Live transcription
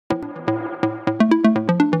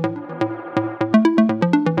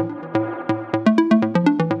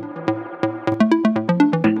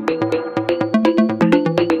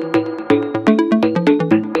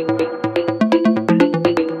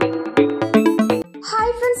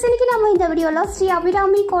Hi friends, இன்னைக்கு நாம இந்த வீடியோல Sree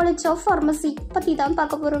Abirami College of Pharmacy பத்தி தான்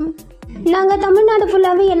பார்க்க போறோம். நாங்க தமிழ்நாடு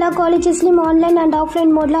ஃபுல்லாவே எல்லா காலேजेसலயும் ஆன்லைன் அண்ட்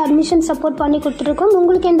ஆஃப்லைன் மோட்ல அட்மிஷன் சப்போர்ட் பண்ணி கொடுத்துருக்கோம்.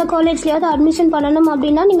 உங்களுக்கு எந்த காலேஜ்லயாவது அட்மிஷன் பண்ணனும்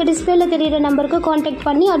அப்படினா நீங்க டிஸ்ப்ளேல தெரியுற நம்பருக்கு कांटेक्ट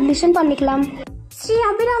பண்ணி அட்மிஷன் பண்ணிக்கலாம். Sree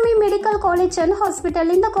Abirami Medical College and Hospital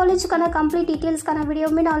இந்த காலேஜுக்கான கம்ப்ளீட் டீடைல்ஸ்க்கான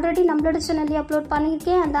வீடியோமே நான் ஆல்ரெடி நம்மளோட சேனல்ல அப்லோட்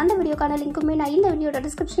பண்ணிருக்கேன். அந்த வீடியோக்கான லிங்க்குமே நான் இந்த வீடியோட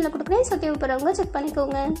டிஸ்கிரிப்ஷன்ல கொடுக்கிறேன். சோ தேவைப்படுறவங்க செக்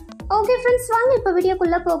பண்ணிக்கோங்க. ஓகே फ्रेंड्स, வாங்க இப்போ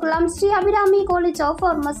வீடியோக்குள்ள போகலாம். Sree Abirami College of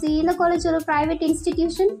Pharmacy இந்த காலேஜ் ஒரு பிரைவேட்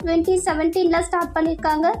இன்ஸ்டிடியூஷன். 2017ல ஸ்டார்ட்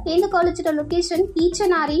பண்ணிருக்காங்க. இந்த காலேஜோட லொகேஷன்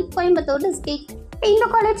ஈச்சனாரி, கோயம்புத்தூர் டிஸ்ட்ரிக்ட். இந்த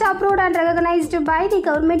college approved and recognized by the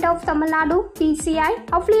government of Tamil Nadu (PCI),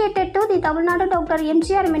 affiliated to the Tamil Nadu Dr.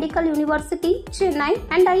 MGR Medical University, Chennai,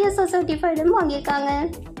 and ISO certified வாங்கியிருக்காங்க.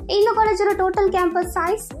 இந்த காலேஜோட total campus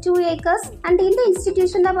size 2 acres and இந்த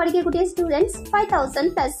இன்ஸ்டிடியூஷன்ல படிக்கக்கூடிய students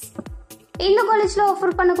 5000 plus. இந்த காலேஜ்ல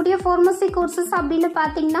offer பண்ணக்கூடிய pharmacy courses அப்படின்னு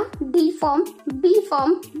பாத்தீங்கன்னா D.Pharm,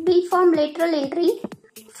 B.Pharm, B.Pharm lateral entry,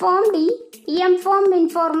 Pharm D, M.Pharm in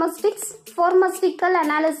pharmaceutics, pharmaceutical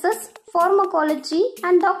analysis, pharmacology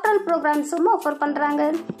and doctoral programs offer பண்றாங்க.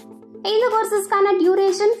 இந்த கோர்சஸ்க்கான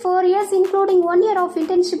duration 4 years including 1 year of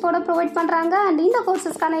internship ஓட ப்ரொவைட் பண்றாங்க. அண்ட் இந்த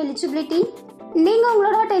கோர்சஸ்க்கான எலிஜிபிலிட்டி நீங்க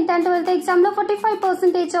உங்களோட 10th and 12th எக்ஸாம்ல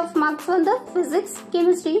 45% ஆஃப் மார்க்ஸ் வந்து physics,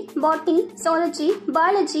 chemistry, botany, zoology,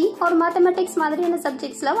 biology R mathematics மாதிரியான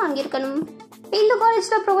சப்ஜெக்ட்ஸ்ல வாங்கியிருக்கணும். இந்த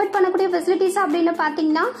காலேஜ்ல ப்ரொவைட் பண்ணக்கூடிய ஃபெசிலிட்டிஸ் அப்படின்னு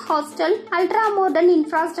பாத்தீங்கன்னா hostel, ultra modern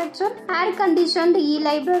infrastructure, air conditioned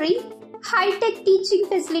library, high-tech teaching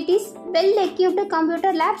facilities, well-equipped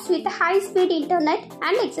computer labs with high-speed internet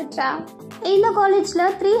and etc. இந்த காலேஜ்ல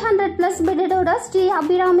 300+ பெட்டோட Sree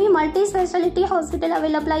Abirami multi speciality hospital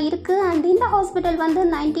அவைலபிளா இருக்கு. அண்ட் இந்த ஹாஸ்பிட்டல் வந்து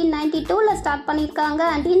 1992ல ஸ்டார்ட் பண்ணிருக்காங்க.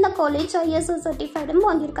 அண்ட் இந்த காலேஜ் ISO சர்டிஃபைடும்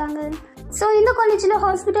வாங்கியிருக்காங்க. ஸோ இந்த காலேஜ்ல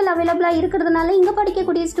ஹாஸ்பிட்டல் அவைலபிளா இருக்கிறதுனால இங்க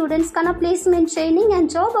படிக்கக்கூடிய ஸ்டூடெண்ட்ஸ்க்கான placement training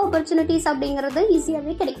and job opportunities அப்படிங்கிறது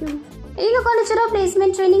ஈஸியாவே கிடைக்கும். இந்த காலேஜோட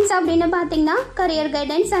பிளேஸ்மெண்ட் ட்ரைனிங்ஸ் அப்படின்னு பாத்தீங்கன்னா career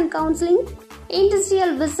guidance and counselling,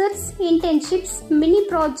 industrial visits, internships, mini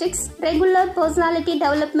projects, regular personality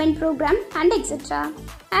development programme and etcetera.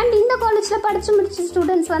 And இந்த காலேஜ்ல படிச்சு முடிச்ச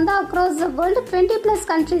ஸ்டூடெண்ட்ஸ் வந்து அக்ராஸ் த வேர்ல்டு 20+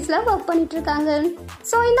 கண்ட்ரீஸ்ல ஒர்க் பண்ணிட்டு இருக்காங்க.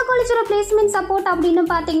 ஸோ இந்த காலேஜோட பிளேஸ்மெண்ட் சப்போர்ட் அப்படின்னு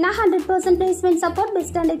பாத்தீங்கன்னா 100% பிளேஸ்மெண்ட் சப்போர்ட்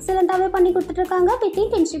பெஸ்ட் அண்ட் எக்ஸலண்டாவே பண்ணி கொடுத்துட்டு இருக்காங்க வித்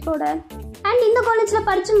இன்டர்ன்ஷிப்போட. அண்ட் இந்த காலேஜ்ல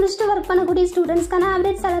படிச்சு முடிச்சுட்டு ஒர்க் பண்ணக்கூடிய ஸ்டூடெண்ட்ஸ்க்கான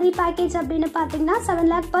ஆவரேஜ் salary பேக்கேஜ் அப்படின்னு பாத்தீங்கன்னா 7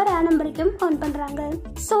 lakh per annum வரைக்கும் earn பண்றாங்க.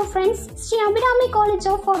 So friends, Sree Abirami College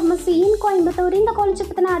of Pharmacy in Coimbatore இந்த காலேஜ்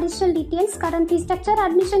பத்தின additional details, current fees structure,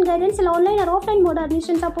 admission guidance இல்ல online R offline mode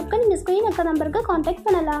admission சப்போர்ட்க்கு நீங்க ஸ்கிரீன்ல இருக்க நம்பருக்கு கான்டாக்ட்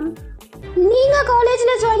பண்ணலாம். நீங்க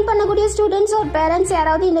காலேஜ்ல ஜாயின் பண்ணக்கூடிய ஸ்டூடெண்ட்ஸ் ஒரு பேரண்ட்ஸ்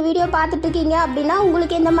யாராவது இந்த வீடியோ பார்த்துட்டு இருக்கீங்க அப்படின்னா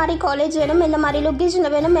உங்களுக்கு எந்த மாதிரி காலேஜ் வேணும், எந்த மாதிரி லொகேஷன்ல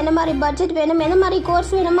வேணும், எந்த மாதிரி பட்ஜெட் வேணும், எந்த மாதிரி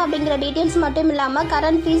கோர்ஸ் வேணும் அப்படிங்கிற டீடைல்ஸ் மட்டும் இல்லாம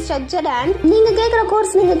கரண்ட் ஃபீஸ் ஸ்ட்ரக்சர் அண்ட் நீங்க கேட்குற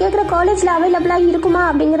கோர்ஸ் நீங்க கேட்குற காலேஜ்ல அவைலபிளா இருக்குமா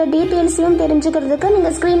அப்படிங்கிற டீடைல்ஸையும் தெரிஞ்சுக்கிறதுக்கு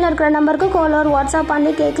நீங்க ஸ்கிரீன்ல இருக்கிற நம்பருக்கு கால் ஆர் வாட்ஸ்அப்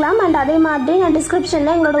பண்ணி கேட்கலாம். அண்ட் அதே மாதிரி நான்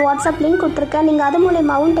டிஸ்கிரிப்ஷன்ல எங்களோட வாட்ஸ்அப் லிங்க் கொடுத்துருக்கேன். நீங்க அது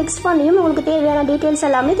மூலமாவும் டெக்ஸ்ட் பண்ணியும் உங்களுக்கு தேவையான டீடைல்ஸ்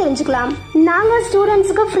எல்லாமே தெரிஞ்சுக்கலாம். நாங்க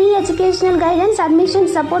ஸ்டூடெண்ட்ஸ்க்கு free educational guidance, admission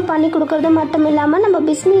support பண்ணி கொடுக்கறது மட்டும் இல்லாம நம்ம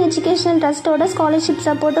BISMI எஜுகேஷனல் ட்ரஸ்டோட ஸ்காலர்ஷிப்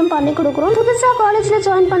சப்போர்ட்டும் பண்ணி கொடுக்குறோம். புதுசா காலேஜ்ல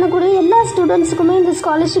ஜாயின் பண்ணக்கூடிய எல்லா ஸ்டூடெண்ட்ஸ்க்குமே இந்த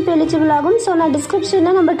ஸ்காலர்ஷிப் எலிஜிபிள் ஆகும். ஸோ நான்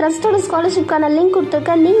டிஸ்கிரிப்ஷன்ல நம்ம ட்ரஸ்டோட ஸ்காலர்ஷிப்கான லிங்க்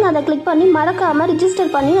கொடுத்துருக்கேன். நீங்க அதை கிளிக் பண்ணி மறக்காம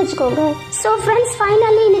ரிஜிஸ்டர் பண்ணி வச்சுக்கோங்க. ஸோ ஃப்ரெண்ட்ஸ்,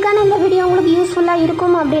 ஃபைனலி இன்னைக்கான இந்த வீடியோ உங்களுக்கு யூஸ்ஃபுல்லா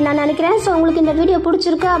இருக்கும் அப்படின்னு நான் நினைக்கிறேன். ஸோ உங்களுக்கு இந்த வீடியோ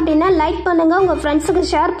பிடிச்சிருக்கு அப்படின்னா லைக் பண்ணுங்க, உங்க ஃப்ரெண்ட்ஸுக்கு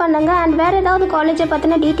ஷேர் பண்ணுங்க. அண்ட் வேற ஏதாவது காலேஜை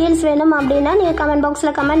பத்தின டீடைல்ஸ் வேணும் அப்படின்னா நீங்க கமெண்ட்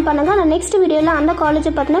பாக்ஸ்ல கமெண்ட் பண்ணுங்க. நான் நெக்ஸ்ட் வீடியோல அந்த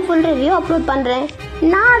காலேஜை பத்தின ஃபுல் ரிவ்யூ அப்லோட் பண்றேன்.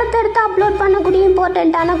 நான் அடுத்தடுத்து அப்லோட் பண்ணக்கூடிய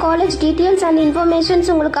இம்பார்ட்டன்டான காலேஜ் டீடைல்ஸ் அண்ட் இன்ஃபர்மேஷன்ஸ்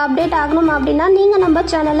உங்களுக்கு அப்டேட் ஆகணும் அப்படின்னா நீங்க நம்ம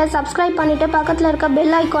சேனலை சப்ஸ்கிரைப் பண்ணிட்டு பக்கத்துல இருக்க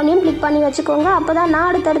பெல் ஐக்கானையும் கிளிக் பண்ணி வச்சுக்கோங்க. அப்பதான் நான்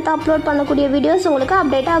அடுத்தடுத்து அப்லோட் பண்ணக்கூடிய வீடியோஸ் உங்களுக்கு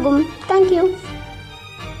அப்டேட் ஆகும். தேங்க்யூ.